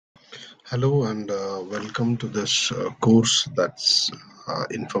Hello and welcome to this course that's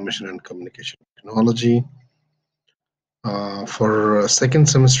Information and Communication Technology for second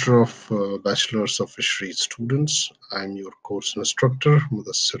semester of Bachelor's of Fisheries students. I'm your course instructor,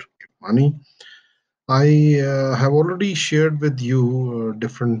 Mudassir Mani. I have already shared with you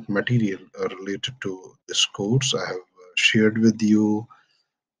different material related to this course. I have shared with you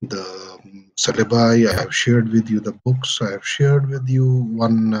the syllabi, I have shared with you the books, I have shared with you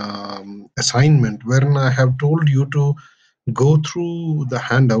one assignment wherein I have told you to go through the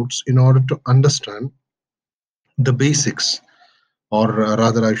handouts in order to understand the basics, or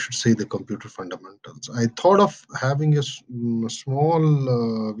rather, I should say the computer fundamentals. I thought of having small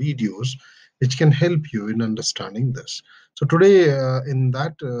videos which can help you in understanding this. So today, in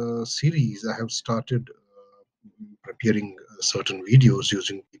that series, I have started preparing certain videos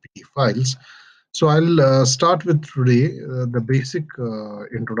using PPT files. So I'll start with today the basic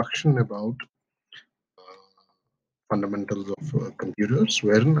introduction about fundamentals of computers,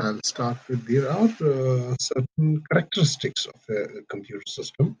 wherein I'll start with there are certain characteristics of a computer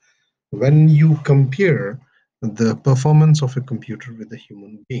system when you compare the performance of a computer with a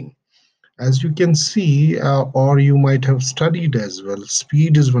human being. As you can see, or you might have studied as well,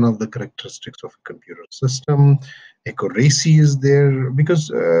 speed is one of the characteristics of a computer system. Accuracy is there because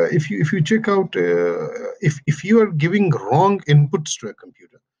if you check out if you are giving wrong inputs to a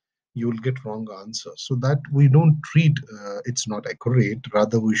computer, you will get wrong answers. So that we don't treat it's not accurate.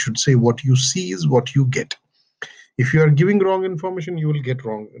 Rather, we should say what you see is what you get. If you are giving wrong information, you will get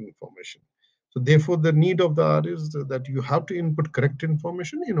wrong information. So therefore, the need of the art is that you have to input correct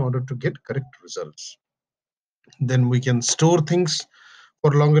information in order to get correct results. Then we can store things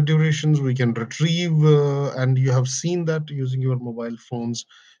for longer durations. We can retrieve, and you have seen that using your mobile phones,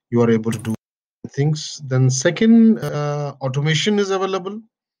 you are able to do things. Then second, automation is available.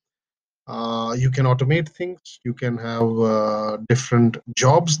 You can automate things. You can have different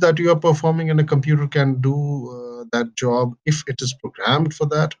jobs that you are performing, and a computer can do that job if it is programmed for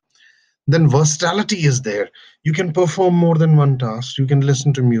that. Then versatility is there. You can perform more than one task. You can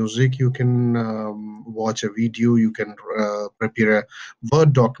listen to music. You can watch a video. You can prepare a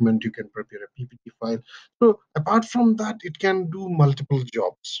Word document. You can prepare a PPT file. So apart from that, it can do multiple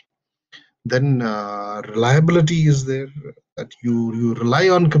jobs. Then reliability is there, that you rely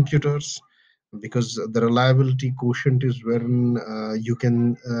on computers because the reliability quotient is wherein you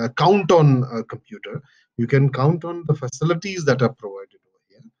can count on a computer. You can count on the facilities that are provided over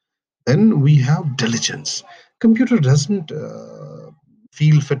here. Then we have diligence. Computer doesn't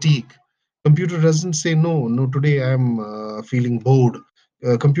feel fatigue. Computer doesn't say no, today I am feeling bored.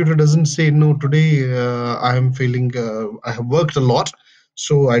 Computer doesn't say no, today I am feeling I have worked a lot,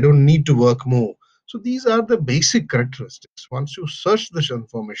 so I don't need to work more. So these are the basic characteristics. Once you search this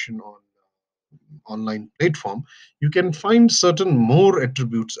information on online platform, you can find certain more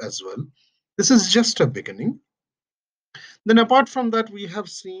attributes as well. This is just a beginning. Then apart from that, we have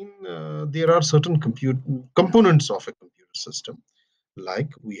seen there are certain compute components of a computer system. Like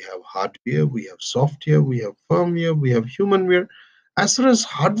we have hardware, we have software, we have firmware, we have humanware. As far as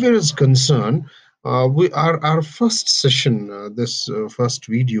hardware is concerned, we our first session, this first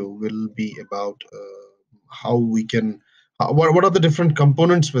video will be about how we can what are the different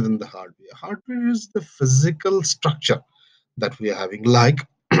components within the hardware. Hardware is the physical structure that we are having, like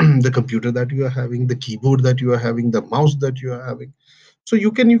the computer that you are having, the keyboard that you are having, the mouse that you are having. So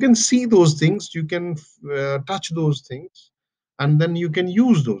you can see those things, you can touch those things, and then you can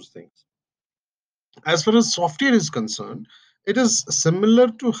use those things. As far as software is concerned, it is similar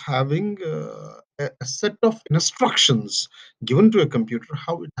to having a set of instructions given to a computer,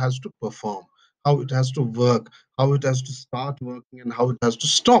 how it has to perform, how it has to work, how it has to start working, and how it has to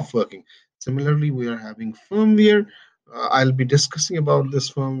stop working. Similarly, we are having firmware. I'll be discussing about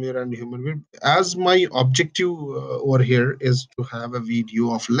this firmware and humanware. As my objective over here is to have a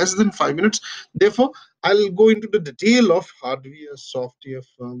video of less than 5 minutes, therefore I'll go into the detail of hardware, software,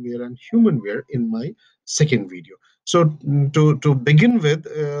 firmware, and humanware in my second video. So to begin with,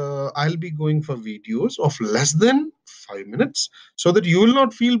 I'll be going for videos of less than 5 minutes so that you will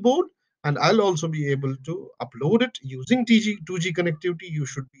not feel bored. And I'll also be able to upload it using 2G connectivity. You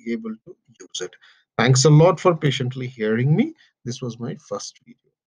should be able to use it. Thanks a lot for patiently hearing me. This was my first video.